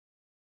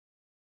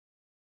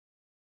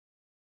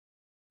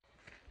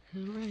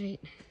All right.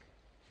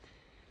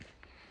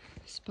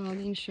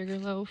 Spaulding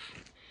Sugarloaf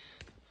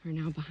are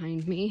now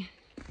behind me.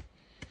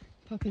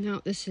 Popping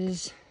out, this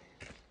is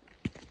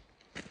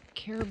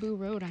Caribou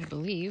Road, I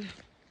believe.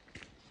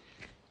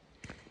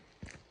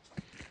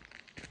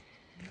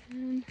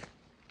 And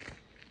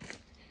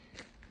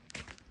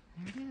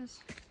there it is.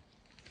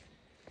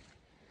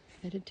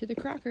 Headed to the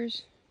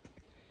Crockers.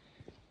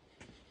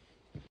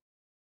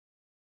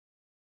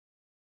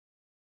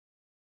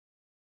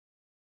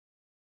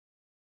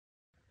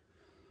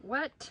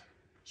 What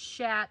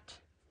shat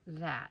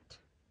that?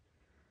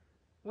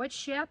 What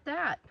shat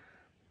that?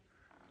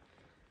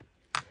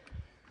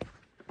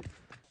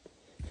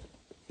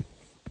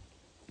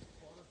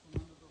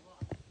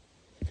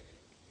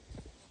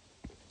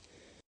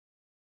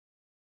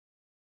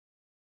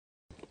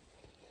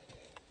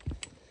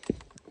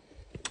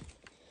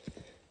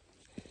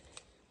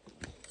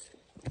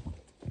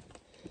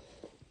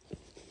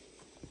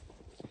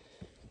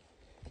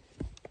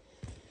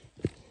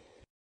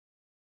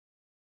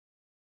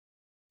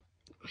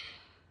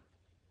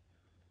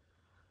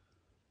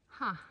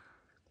 Huh.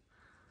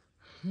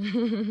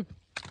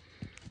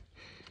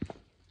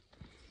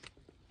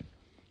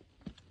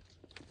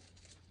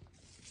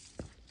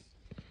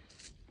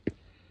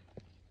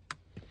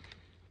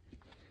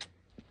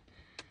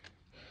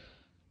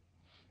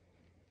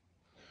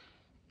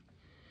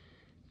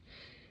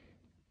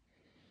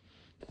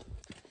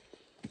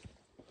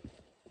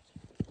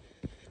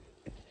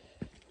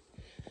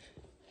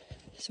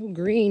 So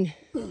green.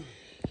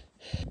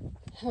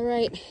 All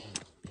right.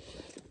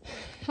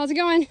 How's it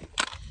going?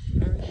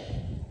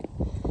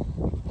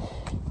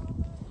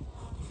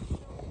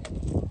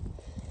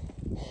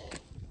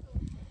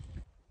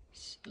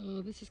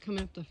 So this is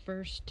coming up the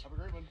first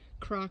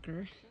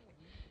Crocker.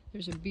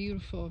 There's a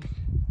beautiful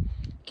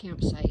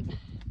campsite.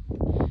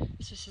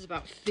 This is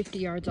about 50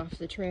 yards off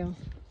the trail.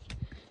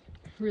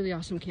 Really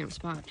awesome camp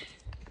spot.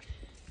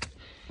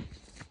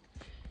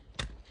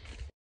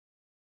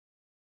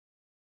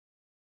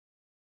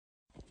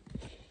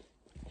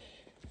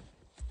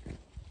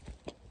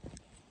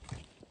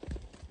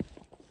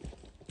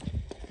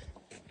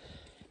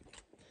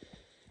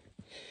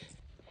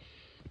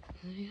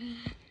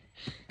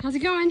 How's it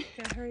going?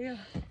 Good, how are you?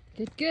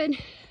 Good, good.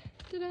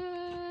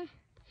 Ta-da!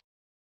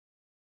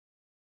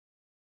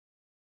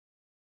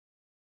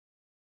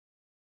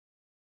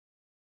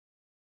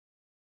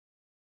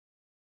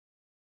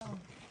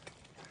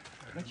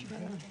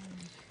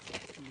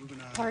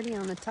 Party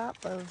on the top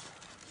of...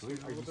 Are you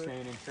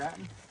staying in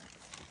Stratton?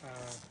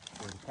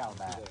 Or the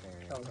Calabash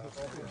area?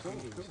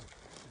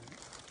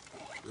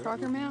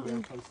 Crocker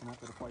Mountain. Posting up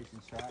at a place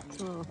in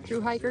Stratton? Oh,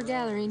 true hiker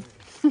gathering.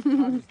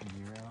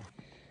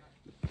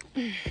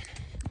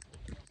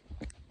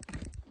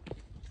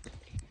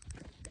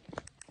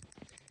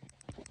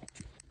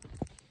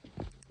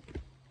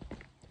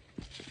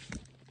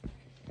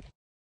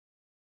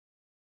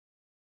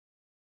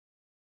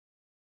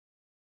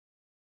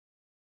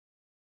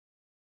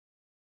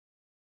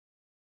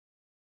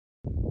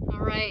 All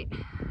right,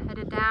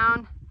 headed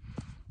down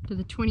to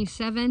the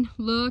 27.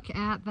 Look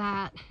at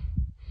that.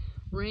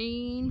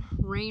 Rain,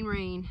 rain,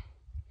 rain.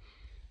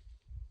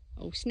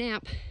 Oh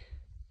snap.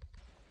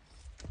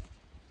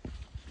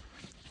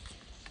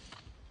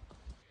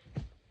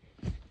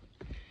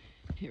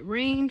 It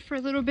rained for a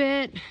little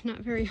bit,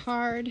 not very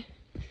hard.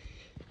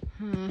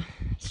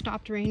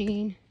 Stopped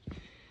raining.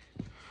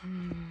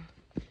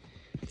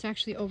 It's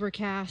actually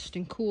overcast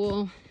and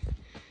cool,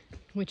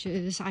 which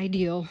is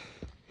ideal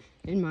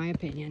in my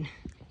opinion.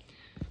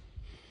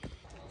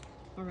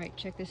 All right,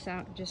 check this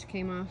out. Just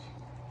came off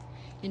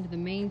into the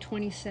main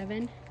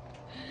 27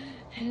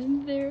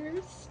 and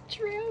there's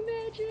trail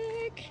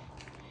magic.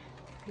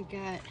 We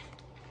got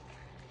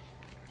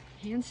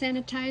hand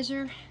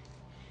sanitizer,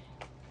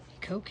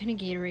 Coke, and a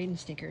Gatorade and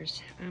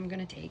stickers. I'm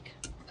gonna take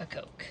a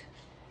Coke.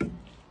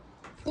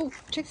 Oh,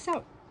 check this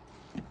out.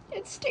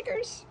 It's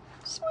stickers.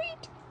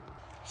 Sweet.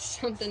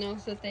 Something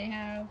else that they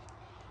have.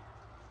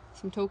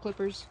 Some toe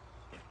clippers.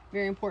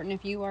 Very important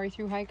if you are a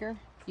thru hiker.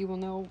 You will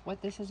know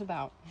what this is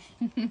about.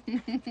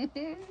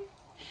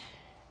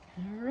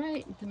 All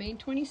right, the main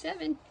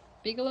 27.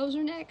 Bigelows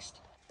are next.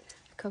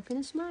 Coke and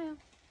a smile.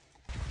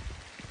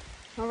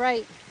 All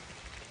right,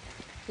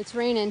 it's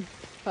raining,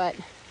 but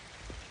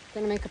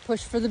gonna make a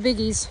push for the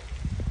biggies.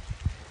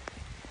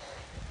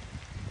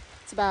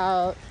 It's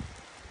about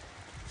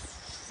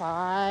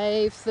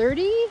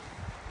 5:30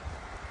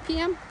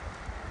 p.m.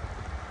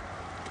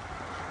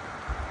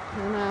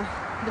 And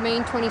the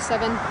main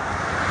 27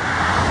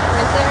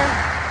 right there.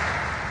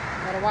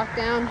 Gotta walk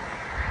down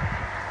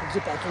and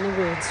get back in the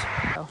woods.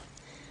 So,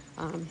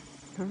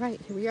 all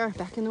right, here we are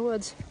back in the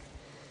woods.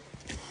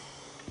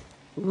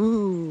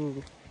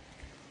 Ooh.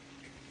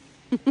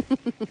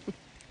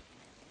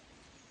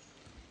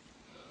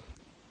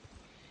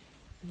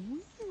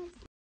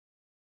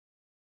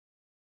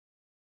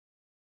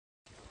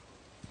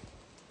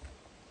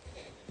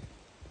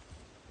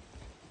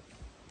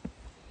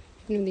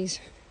 You know, these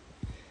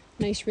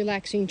nice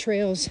relaxing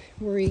trails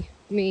worry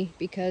me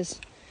because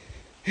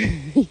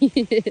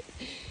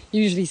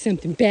Usually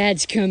something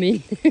bad's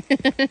coming.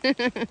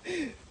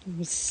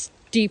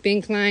 Steep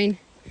incline.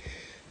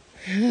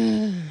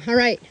 All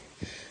right,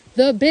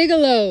 the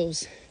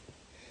Bigelows.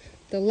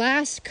 The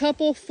last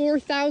couple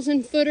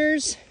 4,000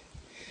 footers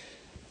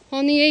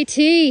on the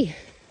AT.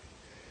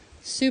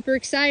 Super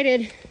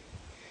excited.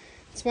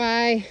 That's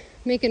why I'm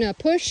making a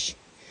push,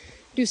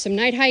 do some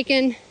night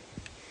hiking,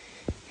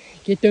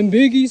 get them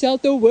biggies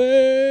out the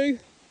way.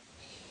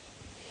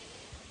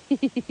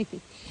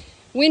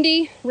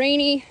 Windy,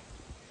 rainy,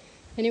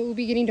 and it will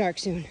be getting dark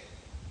soon.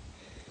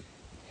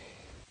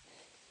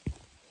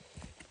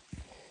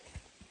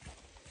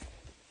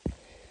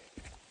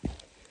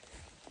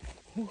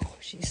 Ooh,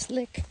 she's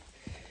slick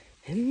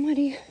and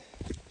muddy.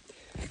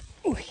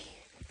 Ooh.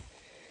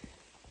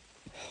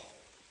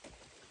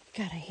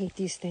 God, I hate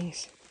these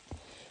things.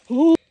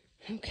 Ooh.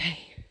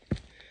 Okay,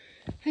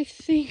 I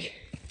think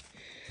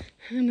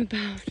I'm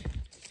about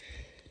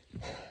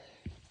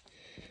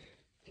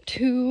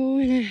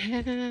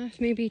 2.5,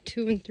 maybe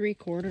 2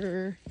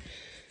 3/4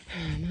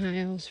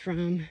 miles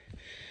from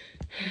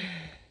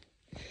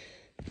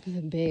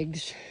the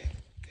bigs.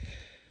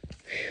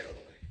 Whew.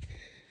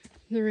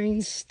 The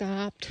rain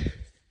stopped.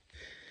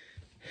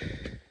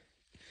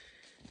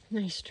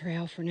 Nice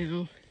trail for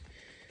now.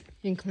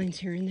 Inclines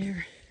here and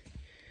there.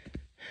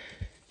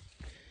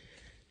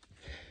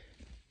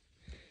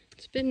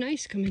 It's been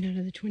nice coming out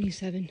of the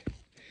 27.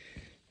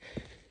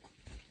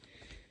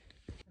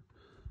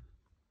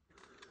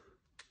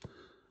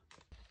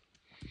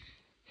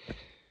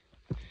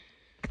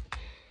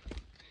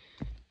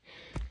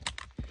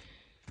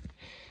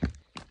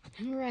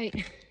 All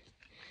right.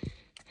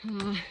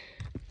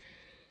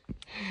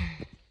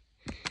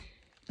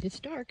 It's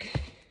dark.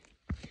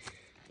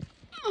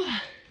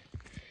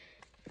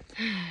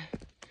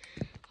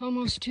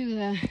 Almost to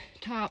the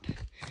top.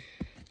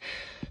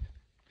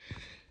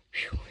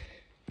 Whew.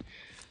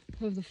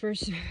 Of the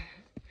first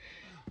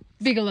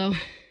Bigelow.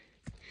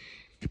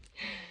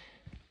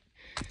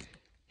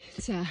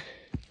 It's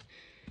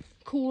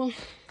cool,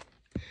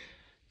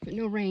 but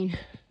no rain.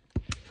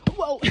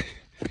 Whoa!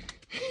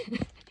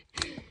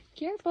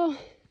 Careful.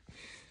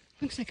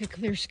 Looks like a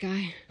clear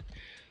sky.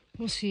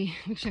 We'll see.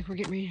 Looks like we're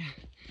getting ready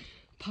to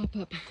pop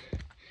up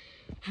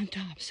on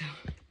top, so.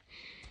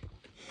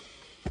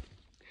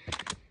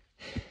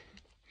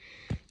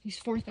 These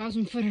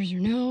 4,000 footers are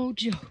no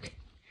joke.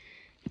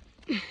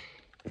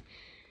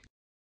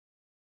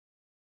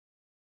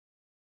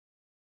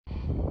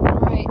 All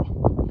right,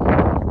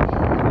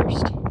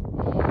 first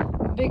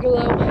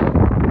Bigelow,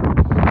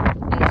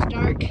 and it's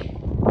dark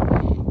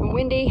and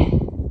windy,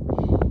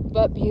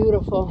 but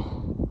beautiful.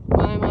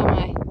 My, my,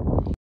 my.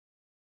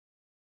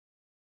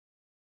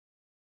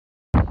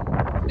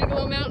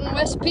 Bigelow Mountain,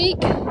 West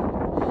Peak.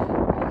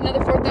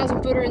 Another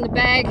 4,000 footer in the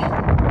bag.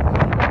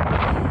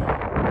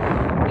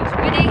 It's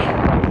windy,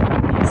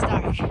 it's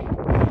dark.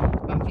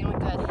 I'm feeling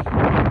good. I'm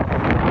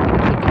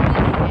gonna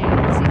keep going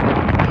and see if I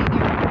can get the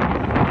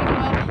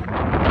Bigelow.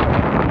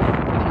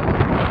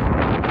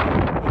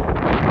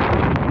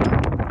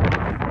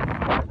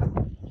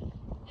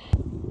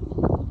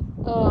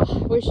 Oh,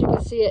 wish you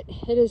could see it.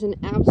 It is an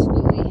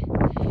absolutely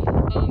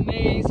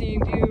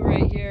amazing view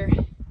right here.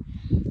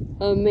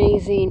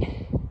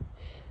 Amazing.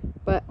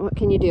 But what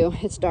can you do?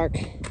 It's dark.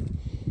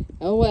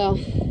 Oh well.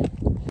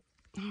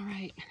 All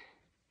right.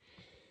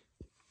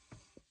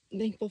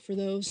 Thankful for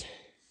those.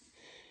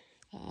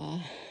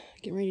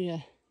 Getting ready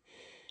to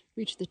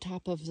reach the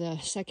top of the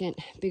second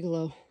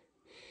Bigelow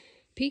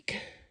peak.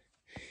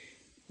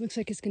 Looks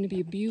like it's going to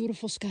be a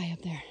beautiful sky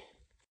up there.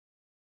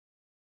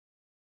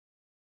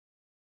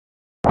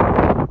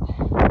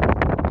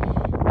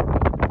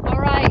 All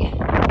right.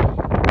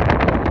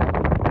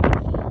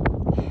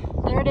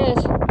 There it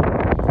is.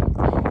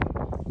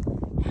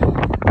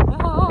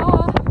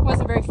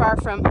 Wasn't very far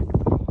from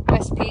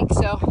West Peak,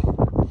 so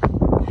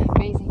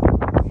amazing.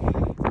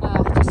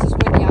 Just as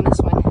windy on this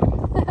one.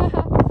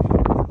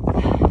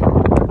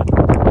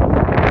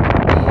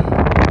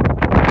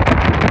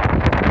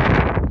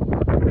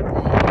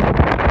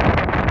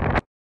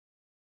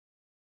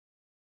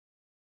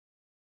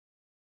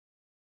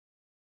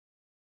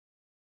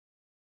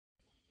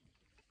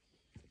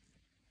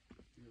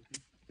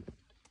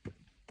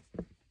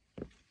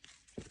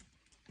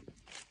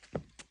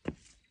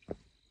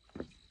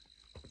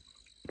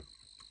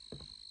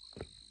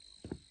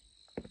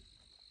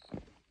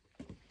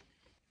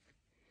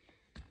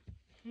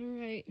 All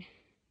right.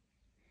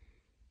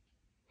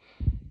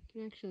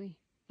 Can actually,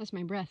 that's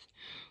my breath.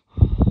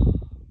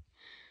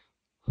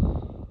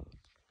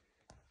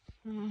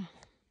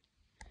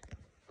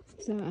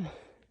 It's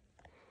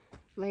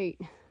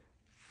late.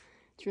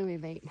 It's really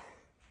late.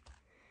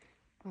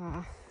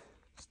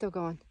 Still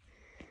going,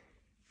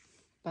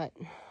 but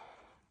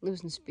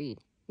losing speed,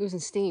 losing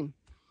steam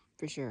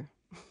for sure.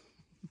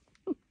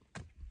 All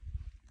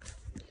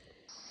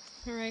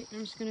right, I'm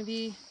just gonna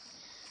be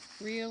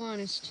real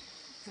honest.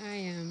 I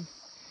am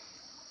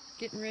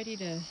getting ready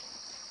to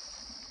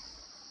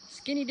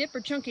skinny dip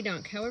or chunky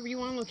dunk, however you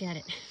want to look at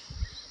it.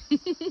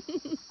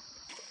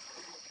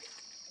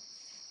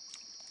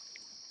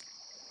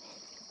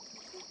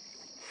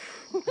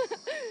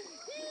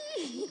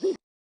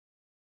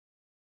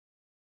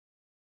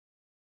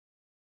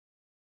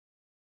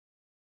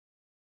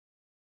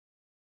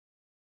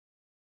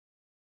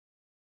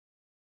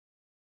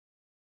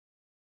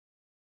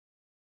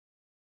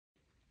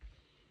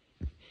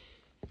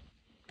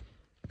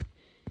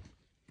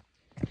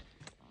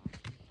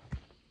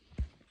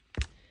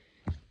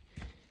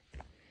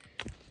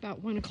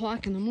 about 1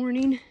 o'clock in the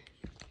morning.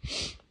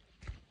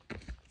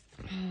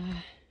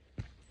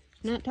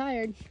 Not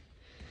tired.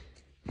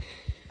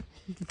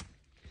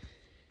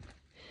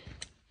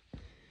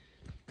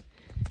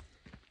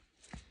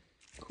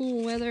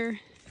 Cool weather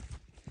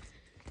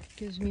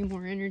gives me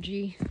more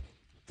energy.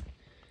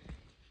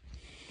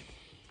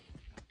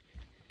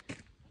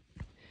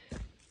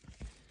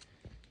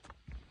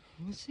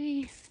 We'll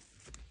see.